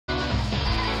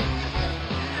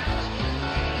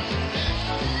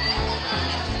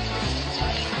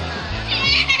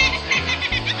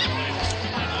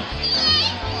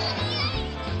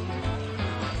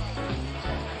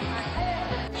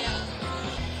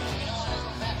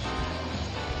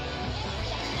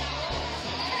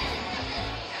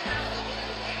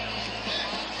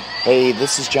Hey,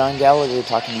 this is John Gallagher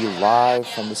talking to you live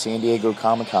from the San Diego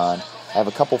Comic-Con. I have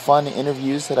a couple fun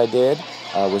interviews that I did.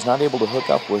 Was not able to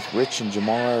hook up with Rich and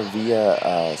Jamar via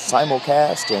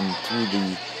simulcast and through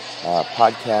the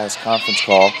podcast conference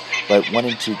call, but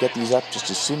wanted to get these up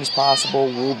just as soon as possible.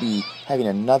 We'll be having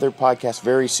another podcast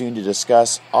very soon to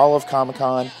discuss all of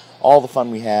Comic-Con, all the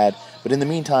fun we had. But in the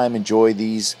meantime, enjoy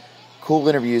these cool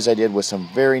interviews I did with some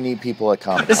very neat people at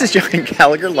Comic-Con. This is John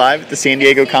Gallagher live at the San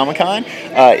Diego Comic-Con.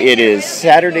 It is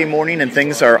Saturday morning and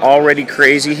things are already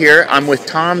crazy here. I'm with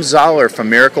Thom Zahler from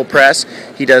Miracle Press.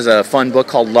 He does a fun book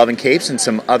called Love and Capes and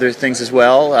some other things as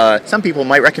well. Some people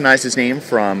might recognize his name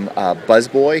from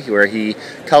Buzzboy, where he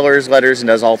colors letters and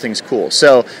does all things cool.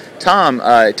 So, Thom,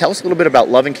 tell us a little bit about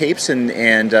Love and Capes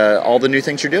and all the new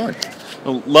things you're doing.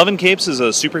 Well, Love and Capes is a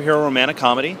superhero romantic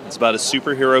comedy. It's about a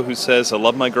superhero who says, I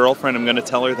love my girlfriend, I'm going to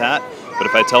tell her that. But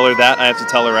if I tell her that, I have to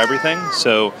tell her everything.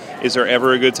 So is there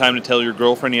ever a good time to tell your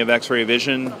girlfriend you have X-ray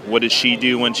vision? What does she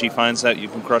do when she finds out you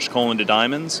can crush coal into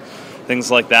diamonds?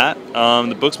 Things like that.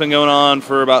 The book's been going on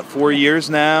for about 4 years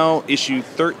now. Issue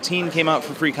 13 came out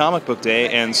for Free Comic Book Day,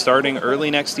 and starting early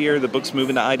next year, the book's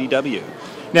moving to IDW.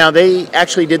 Now, they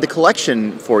actually did the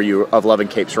collection for you of Love and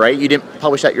Capes, right? You didn't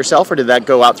publish that yourself, or did that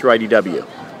go out through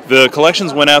IDW? The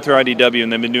collections went out through IDW,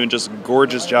 and they've been doing just a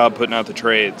gorgeous job putting out the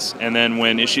trades. And then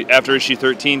when after issue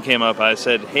 13 came up, I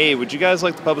said, hey, would you guys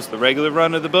like to publish the regular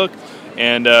run of the book?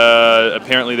 And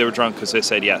apparently they were drunk because they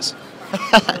said yes.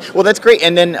 Well, that's great.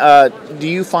 And then do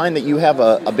you find that you have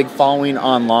a big following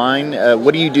online?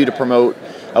 What do you do to promote?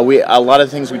 A lot of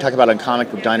the things we talk about on Comic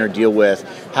Book Diner deal with.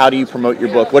 How do you promote your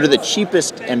book? What are the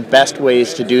cheapest and best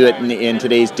ways to do it in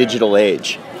today's digital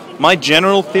age? My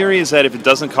general theory is that if it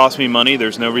doesn't cost me money,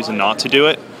 there's no reason not to do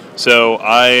it. So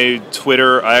I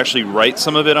actually write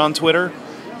some of it on Twitter.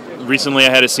 Recently I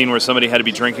had a scene where somebody had to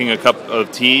be drinking a cup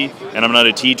of tea, and I'm not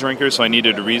a tea drinker, so I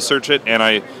needed to research it, and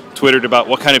I Twittered about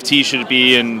what kind of tea should it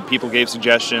be, and people gave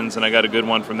suggestions, and I got a good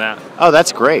one from that. Oh,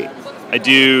 that's great. I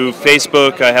do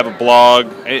Facebook, I have a blog.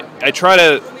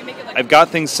 I've got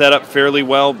things set up fairly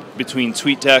well between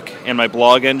TweetDeck and my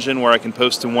blog engine where I can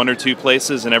post to one or two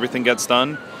places and everything gets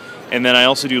done. And then I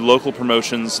also do local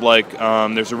promotions like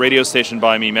there's a radio station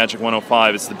by me, Magic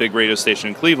 105. It's the big radio station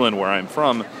in Cleveland where I'm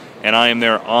from. And I am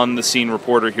their on-the-scene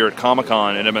reporter here at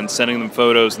Comic-Con, and I've been sending them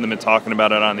photos and they've been talking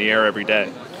about it on the air every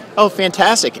day. Oh,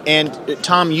 fantastic. And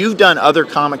Thom, you've done other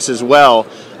comics as well.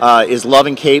 Is Love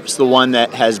and Capes the one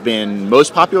that has been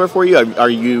most popular for you?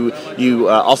 You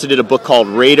also did a book called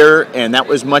Raider, and that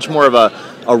was much more of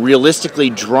a realistically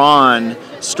drawn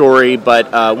story,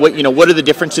 but what are the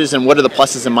differences and what are the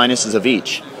pluses and minuses of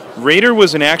each? Raider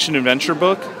was an action-adventure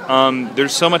book.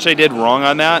 There's so much I did wrong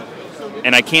on that,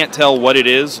 and I can't tell what it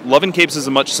is. Love and Capes is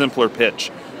a much simpler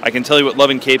pitch. I can tell you what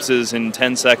Love and Capes is in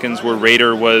 10 seconds, where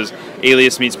Raider was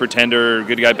Alias meets Pretender,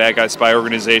 good guy, bad guy, spy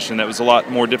organization. That was a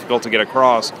lot more difficult to get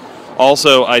across.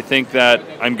 Also, I think that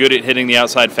I'm good at hitting the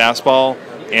outside fastball,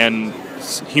 and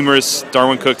humorous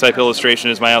Darwin Cook type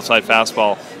illustration is my outside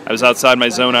fastball. I was outside my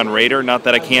zone on Raider, not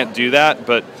that I can't do that,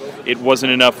 but it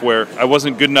wasn't enough where I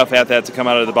wasn't good enough at that to come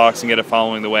out of the box and get a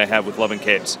following the way I have with Love and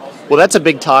Capes. Well, that's a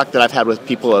big talk that I've had with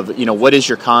people of, what is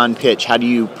your con pitch? How do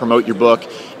you promote your book?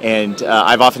 And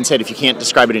I've often said if you can't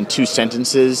describe it in 2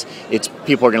 sentences,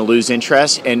 people are going to lose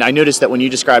interest. And I noticed that when you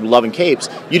described Love and Capes,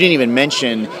 you didn't even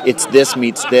mention it's this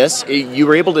meets this. You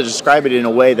were able to describe it in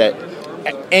a way that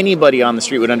anybody on the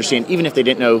street would understand, even if they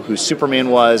didn't know who Superman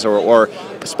was or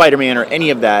Spider-Man or any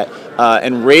of that.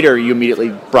 And Raider, you immediately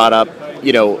brought up,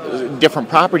 different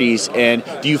properties. And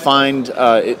do you find,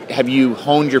 have you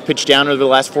honed your pitch down over the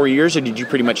last 4 years, or did you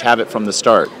pretty much have it from the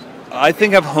start? I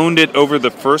think I've honed it over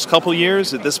the first couple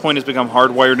years. At this point, it's become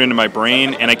hardwired into my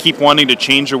brain, and I keep wanting to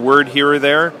change a word here or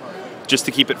there just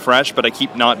to keep it fresh, but I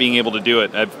keep not being able to do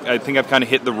it. I think I've kind of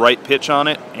hit the right pitch on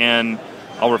it, and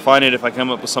I'll refine it if I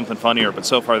come up with something funnier, but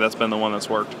so far that's been the one that's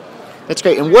worked. That's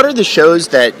great. And what are the shows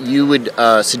that you would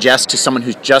suggest to someone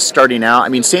who's just starting out? I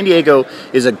mean, San Diego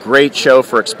is a great show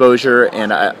for exposure,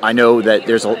 and I know that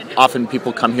there's often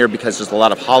people come here because there's a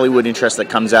lot of Hollywood interest that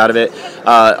comes out of it.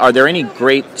 Are there any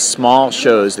great small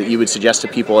shows that you would suggest to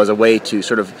people as a way to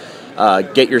sort of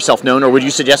get yourself known, or would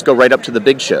you suggest go right up to the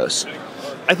big shows?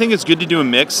 I think it's good to do a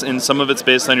mix, and some of it's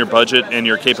based on your budget and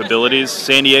your capabilities.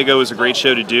 San Diego is a great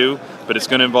show to do, but it's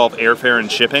going to involve airfare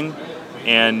and shipping,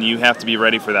 and you have to be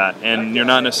ready for that. And you're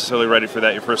not necessarily ready for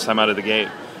that your first time out of the gate.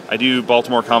 I do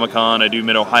Baltimore Comic-Con, I do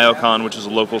Mid-Ohio Con, which is a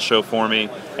local show for me.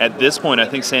 At this point, I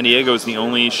think San Diego is the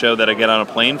only show that I get on a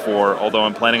plane for, although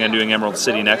I'm planning on doing Emerald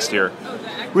City next year.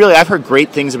 Really, I've heard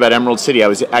great things about Emerald City. I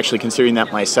was actually considering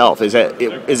that myself. Is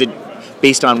it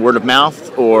based on word of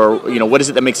mouth, or what is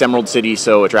it that makes Emerald City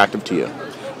so attractive to you?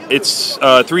 It's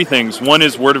three things. One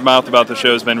is word of mouth about the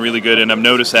show has been really good, and I've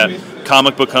noticed that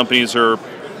comic book companies are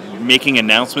making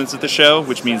announcements at the show,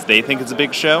 which means they think it's a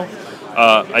big show.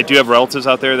 I do have relatives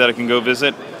out there that I can go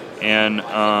visit, and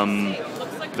I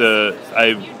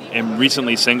am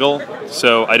recently single,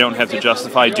 so I don't have to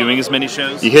justify doing as many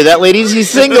shows. You hear that, ladies? He's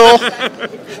single.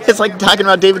 It's like talking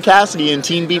about David Cassidy in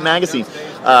Teen Beat magazine.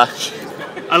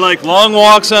 I like long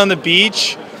walks on the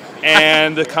beach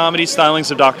and the comedy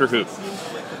stylings of Doctor Who.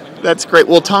 That's great.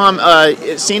 Well, Thom,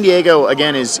 San Diego,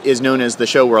 again, is known as the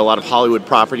show where a lot of Hollywood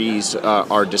properties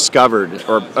are discovered,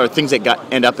 or things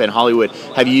that end up in Hollywood.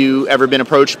 Have you ever been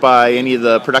approached by any of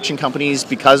the production companies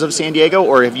because of San Diego,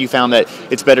 or have you found that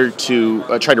it's better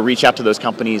to try to reach out to those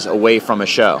companies away from a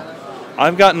show?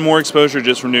 I've gotten more exposure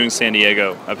just from doing San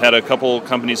Diego. I've had a couple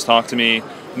companies talk to me.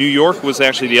 New York was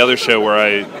actually the other show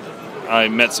where I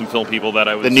met some film people that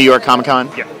I was... The New York Comic Con?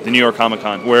 Yeah, the New York Comic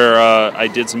Con, where I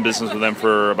did some business with them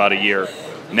for about a year.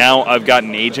 Now I've got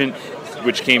an agent,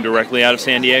 which came directly out of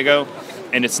San Diego,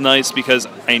 and it's nice because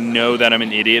I know that I'm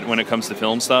an idiot when it comes to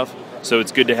film stuff, so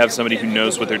it's good to have somebody who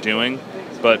knows what they're doing.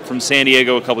 But from San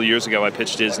Diego a couple of years ago, I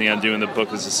pitched Disney on doing the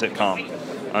book as a sitcom.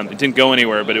 It didn't go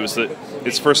anywhere, but it's the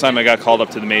first time I got called up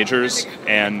to the majors,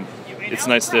 and it's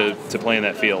nice to play in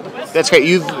that field. That's great.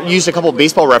 You've used a couple of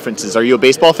baseball references. Are you a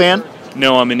baseball fan?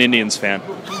 No, I'm an Indians fan.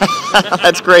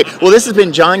 That's great. Well, this has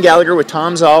been John Gallagher with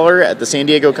Thom Zahler at the San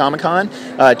Diego Comic Con.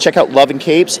 Check out Love and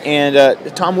Capes. And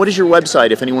Thom, what is your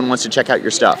website if anyone wants to check out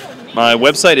your stuff? My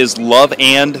website is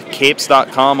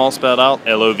loveandcapes.com, all spelled out,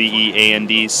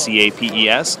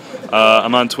 LOVEANDCAPES.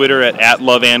 I'm on Twitter at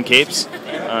loveandcapes.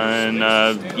 And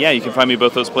yeah, you can find me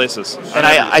both those places. And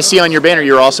I see on your banner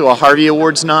you're also a Harvey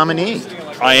Awards nominee.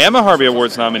 I am a Harvey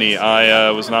Awards nominee.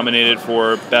 I was nominated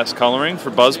for Best Coloring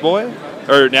for Buzzboy,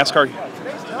 or NASCAR,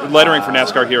 lettering for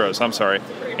NASCAR Heroes, I'm sorry.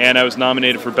 And I was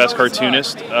nominated for Best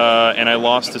Cartoonist, and I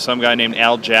lost to some guy named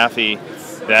Al Jaffe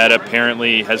that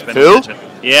apparently has been... Who?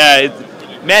 Yeah,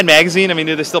 Mad Magazine, I mean,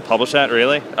 do they still publish that,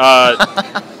 really?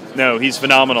 No, he's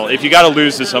phenomenal. If you got to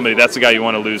lose to somebody, that's the guy you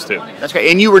want to lose to. That's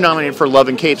great. And you were nominated for Love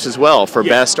and Capes as well, for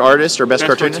Best Artist or Best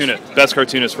Cartoonist? Best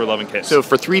Cartoonist for Love and Capes. So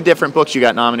for 3 different books, you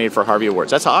got nominated for Harvey Awards.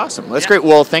 That's awesome. That's great.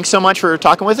 Well, thanks so much for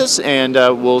talking with us, and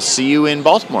we'll see you in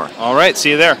Baltimore. All right, see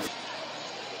you there.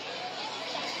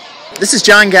 This is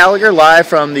John Gallagher live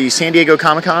from the San Diego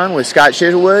Comic Con with Scott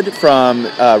Shittlewood from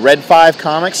Red 5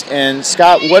 Comics. And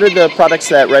Scott, what are the products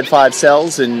that Red 5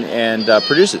 sells and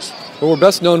produces? Well, we're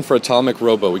best known for Atomic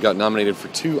Robo. We got nominated for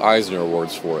 2 Eisner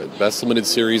Awards for it. Best Limited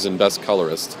Series and Best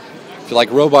Colorist. If you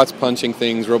like robots punching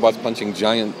things, robots punching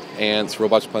giant ants,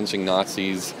 robots punching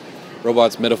Nazis,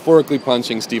 robots metaphorically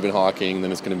punching Stephen Hawking,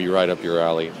 then it's going to be right up your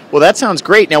alley. Well, that sounds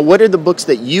great. Now, what are the books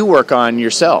that you work on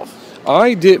yourself?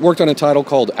 I worked on a title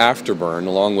called Afterburn,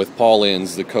 along with Paul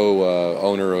Inns, the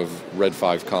co-owner of Red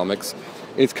 5 Comics.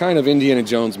 It's kind of Indiana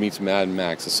Jones meets Mad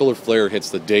Max. A solar flare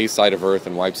hits the day side of Earth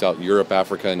and wipes out Europe,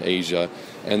 Africa, and Asia.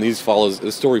 And this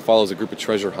story follows a group of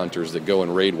treasure hunters that go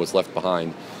and raid what's left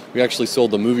behind. We actually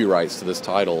sold the movie rights to this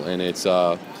title, and it's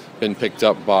been picked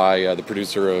up by the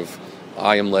producer of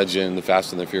I Am Legend, The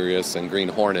Fast and the Furious, and Green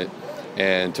Hornet,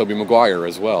 and Tobey Maguire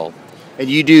as well. And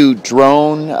you do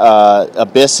Drone,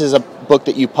 Abyss is a book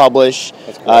that you publish.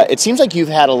 It seems like you've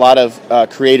had a lot of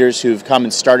creators who've come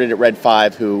and started at Red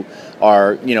 5 who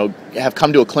are, have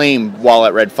come to acclaim while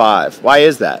at Red 5. Why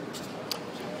is that?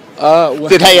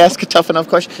 Did I ask a tough enough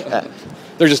question?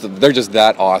 They're just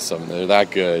that awesome. They're that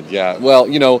good. Yeah. Well,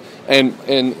 and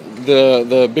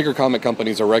the bigger comic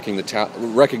companies are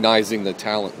recognizing the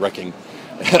talent.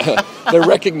 They're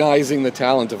recognizing the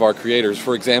talent of our creators.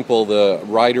 For example, the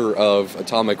writer of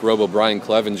Atomic Robo, Brian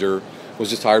Clevenger, was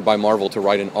just hired by Marvel to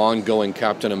write an ongoing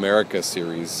Captain America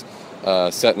series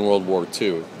set in World War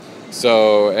II.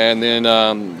 So, and then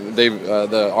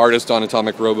the artist on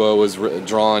Atomic Robo was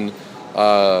drawn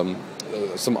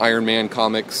some Iron Man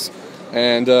comics,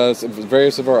 and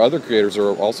various of our other creators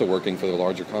are also working for the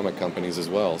larger comic companies as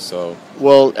well. So,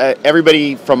 well,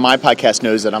 everybody from my podcast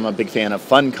knows that I'm a big fan of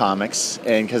fun comics,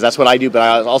 and because that's what I do,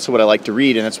 but also what I like to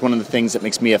read, and that's one of the things that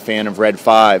makes me a fan of Red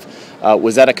 5.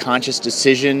 Was that a conscious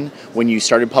decision when you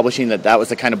started publishing that was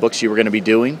the kind of books you were going to be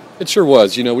doing? It sure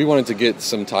was. We wanted to get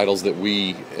some titles that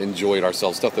we enjoyed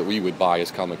ourselves, stuff that we would buy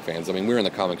as comic fans. I mean, we're in the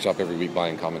comic shop every week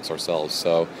buying comics ourselves,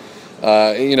 so...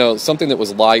 something that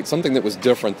was light, something that was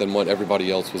different than what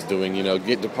everybody else was doing,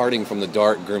 departing from the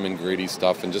dark, grim, and gritty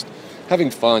stuff and just having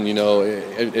fun,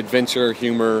 adventure,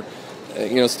 humor,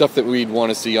 stuff that we'd want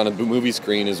to see on a movie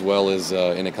screen as well as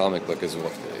in a comic book as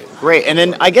well. Great. And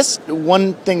then I guess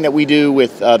one thing that we do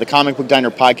with the Comic Book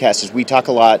Diner podcast is we talk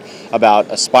a lot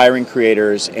about aspiring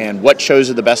creators and what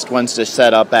shows are the best ones to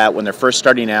set up at when they're first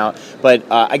starting out. But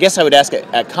I guess I would ask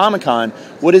at Comic-Con,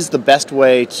 what is the best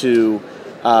way to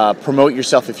promote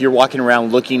yourself if you're walking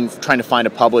around trying to find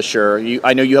a publisher?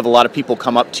 I know you have a lot of people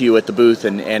come up to you at the booth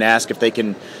and ask if they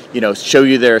can, show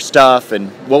you their stuff.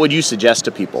 And what would you suggest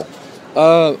to people?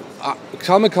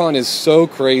 Comic-Con is so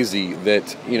crazy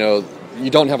that, you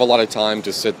don't have a lot of time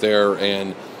to sit there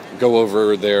and go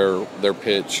over their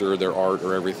pitch or their art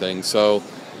or everything. So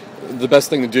the best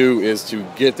thing to do is to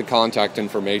get the contact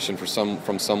information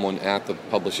from someone at the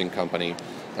publishing company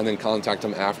and then contact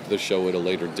them after the show at a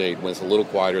later date. When it's a little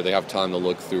quieter, they have time to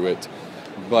look through it.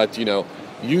 But,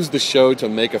 use the show to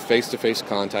make a face-to-face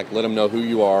contact, let them know who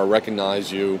you are,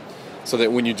 recognize you, so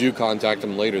that when you do contact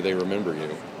them later, they remember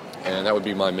you. And that would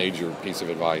be my major piece of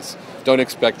advice. Don't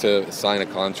expect to sign a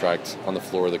contract on the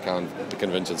floor of the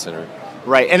convention center.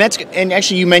 Right, and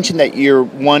actually you mentioned that your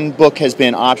one book has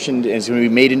been optioned and is going to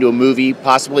be made into a movie,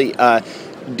 possibly.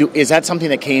 Is that something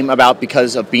that came about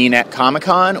because of being at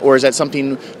Comic-Con, or is that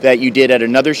something that you did at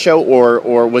another show,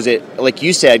 or was it, like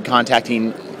you said,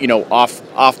 contacting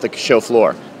off the show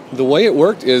floor? The way it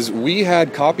worked is we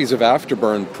had copies of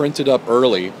Afterburn printed up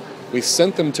early. We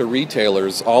sent them to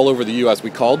retailers all over the U.S. We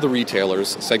called the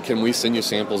retailers, said, can we send you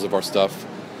samples of our stuff?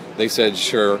 They said,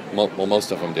 sure. Well,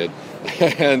 most of them did.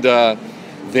 And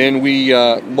then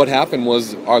what happened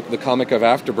was the comic of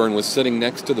Afterburn was sitting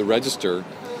next to the register,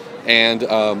 and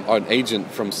an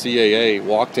agent from CAA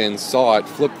walked in, saw it,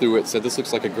 flipped through it, said, this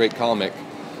looks like a great comic,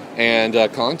 and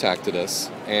contacted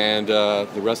us. And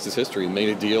the rest is history. Made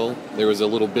a deal. There was a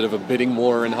little bit of a bidding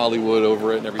war in Hollywood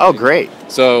over it and everything. Oh, great.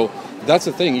 So that's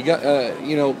the thing. You got,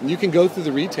 you can go through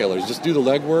the retailers. Just do the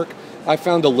legwork. I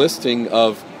found a listing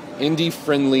of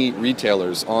indie-friendly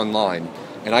retailers online,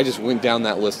 and I just went down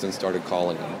that list and started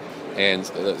calling them and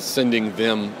sending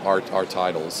them our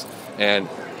titles. And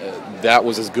that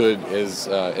was as good as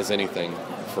anything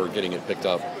for getting it picked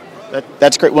up.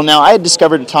 That's great. Well, now I had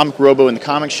discovered Atomic Robo in the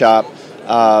comic shop.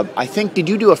 I think, did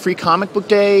you do a free comic book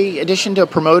day edition to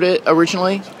promote it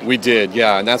originally? We did,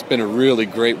 yeah, and that's been a really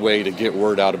great way to get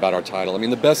word out about our title. I mean,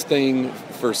 the best thing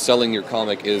for selling your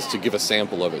comic is to give a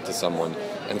sample of it to someone,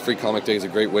 and the free comic day is a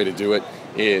great way to do it.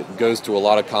 It goes to a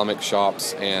lot of comic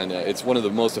shops, and it's one of the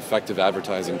most effective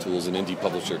advertising tools an indie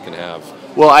publisher can have.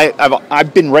 Well,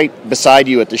 I've been right beside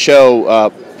you at the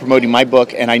show promoting my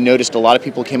book, and I noticed a lot of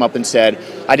people came up and said,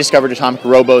 I discovered Atomic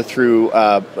Robo through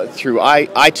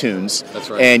iTunes.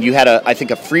 That's right. And you had, I think,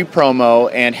 a free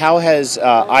promo. And how has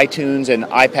iTunes and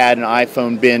iPad and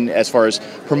iPhone been as far as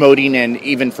promoting and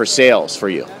even for sales for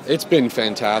you? It's been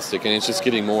fantastic, and it's just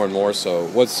getting more and more so.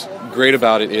 What's great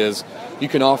about it is you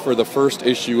can offer the first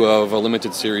issue of a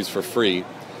limited series for free,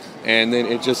 and then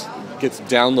it just gets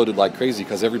downloaded like crazy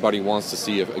because everybody wants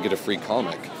to get a free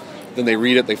comic. Then they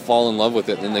read it, they fall in love with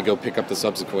it, and then they go pick up the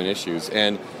subsequent issues.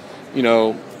 And,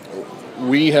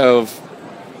 we've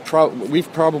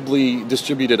probably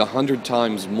distributed 100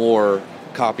 times more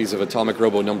copies of Atomic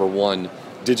Robo #1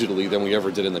 digitally than we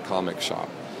ever did in the comic shop.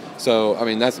 So, I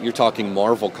mean, you're talking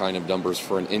Marvel kind of numbers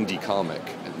for an indie comic.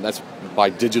 And that's by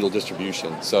digital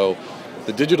distribution. So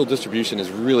the digital distribution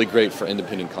is really great for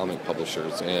independent comic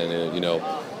publishers, and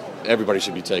everybody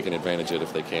should be taking advantage of it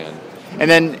if they can. And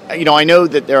then, I know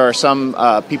that there are some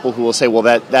people who will say, well,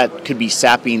 that could be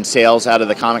sapping sales out of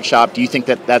the comic shop. Do you think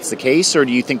that that's the case, or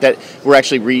do you think that we're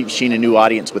actually reaching a new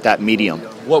audience with that medium?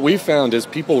 What we found is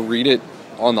people read it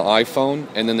on the iPhone,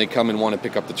 and then they come and want to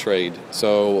pick up the trade.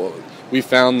 So we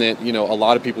found that, a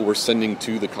lot of people were sending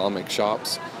to the comic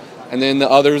shops, and then the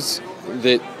others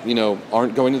that,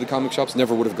 aren't going to the comic shops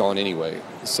never would have gone anyway.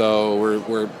 So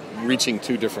we're reaching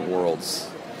two different worlds.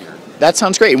 That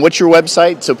sounds great. And what's your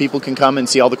website so people can come and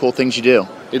see all the cool things you do?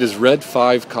 It is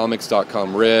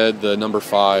red5comics.com. Red,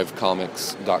 5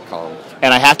 comics.com.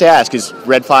 And I have to ask, is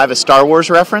Red 5 a Star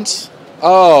Wars reference?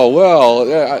 Oh,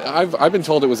 well, I've been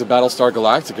told it was a Battlestar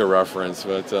Galactica reference,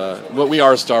 but we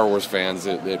are Star Wars fans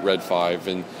at Red 5.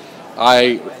 And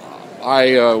I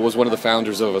was one of the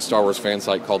founders of a Star Wars fan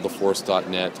site called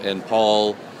theforce.net, and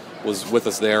Paul was with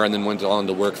us there and then went on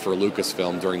to work for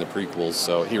Lucasfilm during the prequels,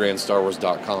 so he ran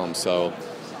StarWars.com. So,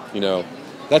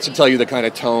 that should tell you the kind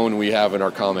of tone we have in our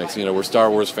comics. We're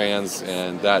Star Wars fans,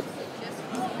 and that,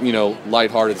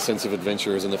 lighthearted sense of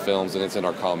adventure is in the films, and it's in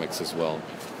our comics as well.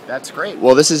 That's great.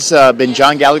 Well, this has been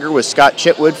John Gallagher with Scott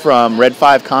Chitwood from Red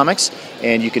 5 Comics,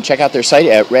 and you can check out their site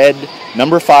at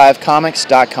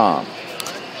red5comics.com.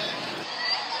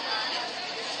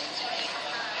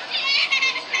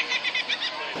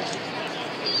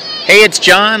 Hey, it's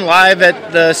John, live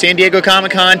at the San Diego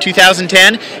Comic-Con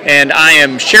 2010, and I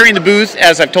am sharing the booth,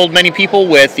 as I've told many people,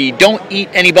 with the Don't Eat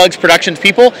Any Bugs Productions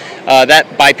people.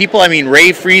 That by people, I mean Ray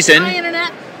Friesen. Hi,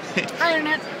 Internet. Hi,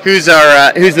 Internet.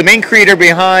 Who's the main creator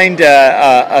behind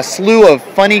a slew of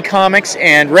funny comics.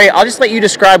 And Ray, I'll just let you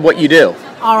describe what you do.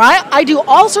 All right, I do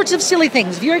all sorts of silly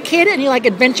things. If you're a kid and you like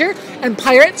adventure and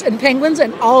pirates and penguins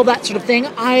and all that sort of thing,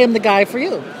 I am the guy for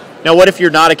you. Now, what if you're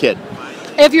not a kid?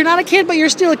 If you're not a kid, but you're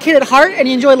still a kid at heart and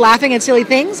you enjoy laughing at silly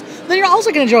things, then you're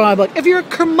also going to enjoy my book. If you're a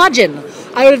curmudgeon,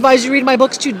 I would advise you read my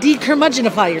books to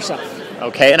decurmudgeonify yourself.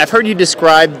 Okay, and I've heard you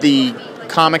describe the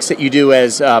comics that you do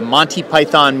as Monty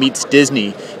Python meets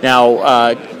Disney.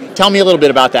 Now, tell me a little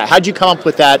bit about that. How'd you come up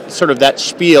with that sort of that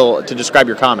spiel to describe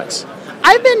your comics?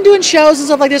 I've been doing shows and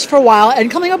stuff like this for a while, and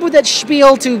coming up with that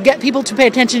spiel to get people to pay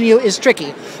attention to you is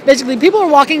tricky. Basically, people are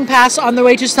walking past on their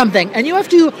way to something, and you have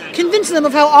to convince them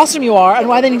of how awesome you are and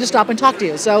why they need to stop and talk to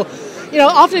you. So,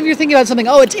 often if you're thinking about something,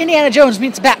 it's Indiana Jones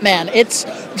meets Batman, it's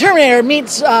Terminator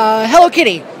meets Hello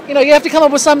Kitty. You have to come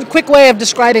up with some quick way of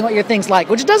describing what your thing's like,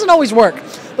 which doesn't always work.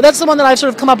 But that's the one that I've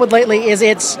sort of come up with lately, is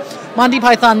it's Monty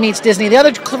Python meets Disney. The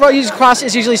other cross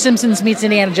is usually Simpsons meets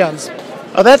Indiana Jones.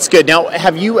 Oh, that's good. Now,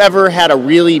 have you ever had a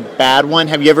really bad one?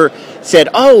 Have you ever said,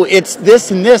 oh, it's this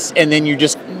and this, and then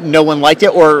no one liked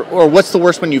it? Or what's the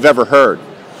worst one you've ever heard?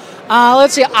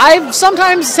 Let's see. I've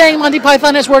sometimes saying Monty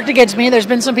Python has worked against me. There's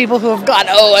been some people who have gone,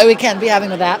 we can't be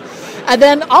having with that. And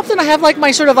then often I have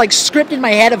my sort of script in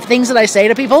my head of things that I say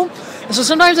to people. And so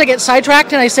sometimes I get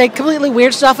sidetracked and I say completely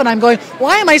weird stuff and I'm going,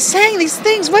 why am I saying these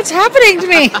things? What's happening to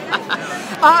me?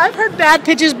 I've heard bad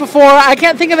pitches before. I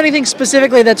can't think of anything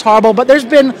specifically that's horrible, but there's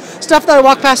been stuff that I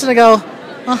walk past and I go,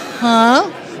 uh-huh.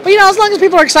 But as long as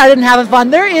people are excited and having fun,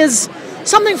 there is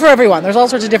something for everyone. There's all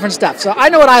sorts of different stuff. So I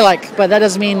know what I like, but that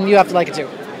doesn't mean you have to like it too.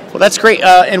 Well, that's great.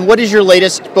 And what is your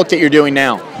latest book that you're doing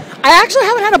now? I actually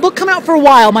haven't had a book come out for a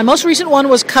while. My most recent one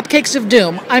was Cupcakes of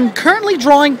Doom. I'm currently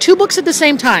drawing 2 books at the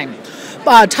same time.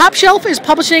 Top Shelf is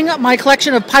publishing my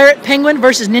collection of Pirate Penguin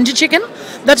versus Ninja Chicken.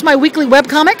 That's my weekly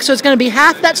webcomic, so it's going to be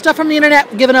half that stuff from the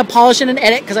internet, given a polish and an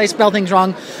edit because I spell things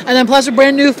wrong, and then plus a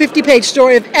brand new 50-page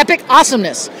story of epic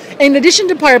awesomeness. In addition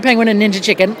to Pirate Penguin and Ninja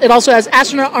Chicken, it also has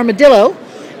Astronaut Armadillo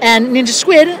and Ninja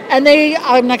Squid, and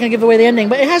I'm not going to give away the ending,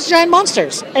 but it has giant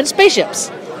monsters and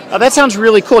spaceships. Oh, that sounds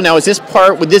really cool. Now, would this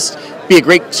be a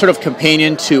great sort of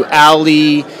companion to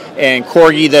Owly and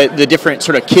Corgi, the different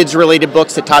sort of kids-related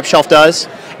books that Top Shelf does?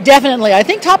 Definitely. I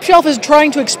think Top Shelf is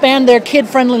trying to expand their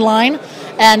kid-friendly line.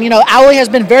 And, Owly has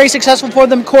been very successful for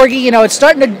them. Corgi, it's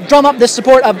starting to drum up this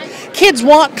support of kids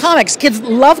want comics. Kids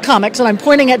love comics. And I'm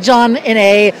pointing at John in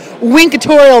a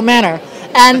winkatorial manner.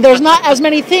 And there's not as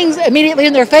many things immediately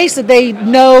in their face that they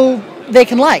know they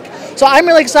can like. So I'm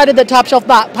really excited that Top Shelf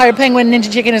bought Pirate Penguin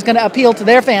Ninja Chicken is going to appeal to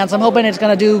their fans. I'm hoping it's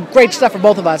going to do great stuff for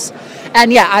both of us.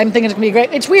 And yeah, I'm thinking it's going to be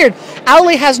great. It's weird.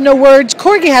 Owly has no words.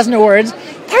 Corgi has no words.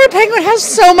 Pirate Penguin has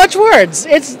so much words.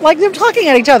 It's like them talking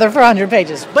at each other for 100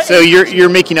 pages. But so you're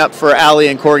making up for Owly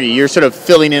and Corgi. You're sort of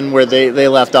filling in where they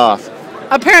left off.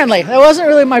 Apparently. That wasn't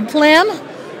really my plan.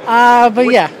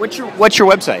 But yeah. What's your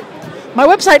website? My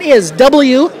website is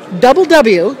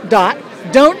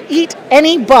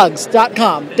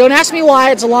www.don'teatanybugs.com. Don't ask me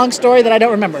why. It's a long story that I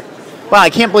don't remember. Wow, I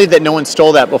can't believe that no one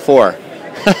stole that before.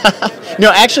 No,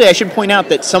 actually, I should point out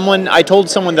that I told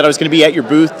someone that I was going to be at your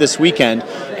booth this weekend,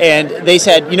 and they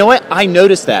said, you know what, I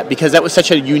noticed that because that was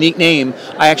such a unique name.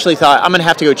 I actually thought, I'm going to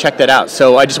have to go check that out.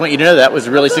 So I just want you to know that was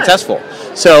really successful.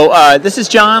 So this is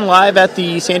John live at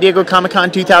the San Diego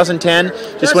Comic-Con 2010.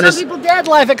 There are some people dead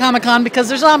live at Comic-Con because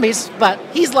they're zombies, but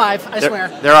he's live, I swear.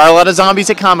 There are a lot of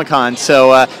zombies at Comic-Con.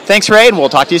 So thanks, Ray, and we'll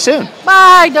talk to you soon.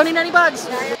 Bye. Don't eat any bugs.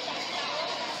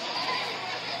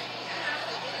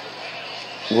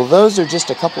 Well, those are just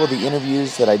a couple of the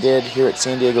interviews that I did here at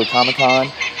San Diego Comic-Con.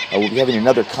 We'll be having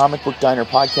another Comic Book Diner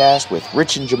podcast with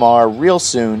Rich and Jamar real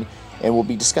soon, and we'll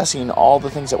be discussing all the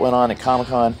things that went on at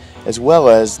Comic-Con, as well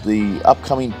as the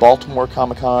upcoming Baltimore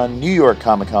Comic-Con, New York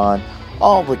Comic-Con,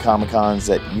 all the Comic-Cons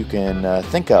that you can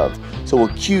think of. So we'll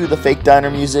cue the fake diner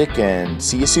music and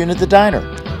see you soon at the diner.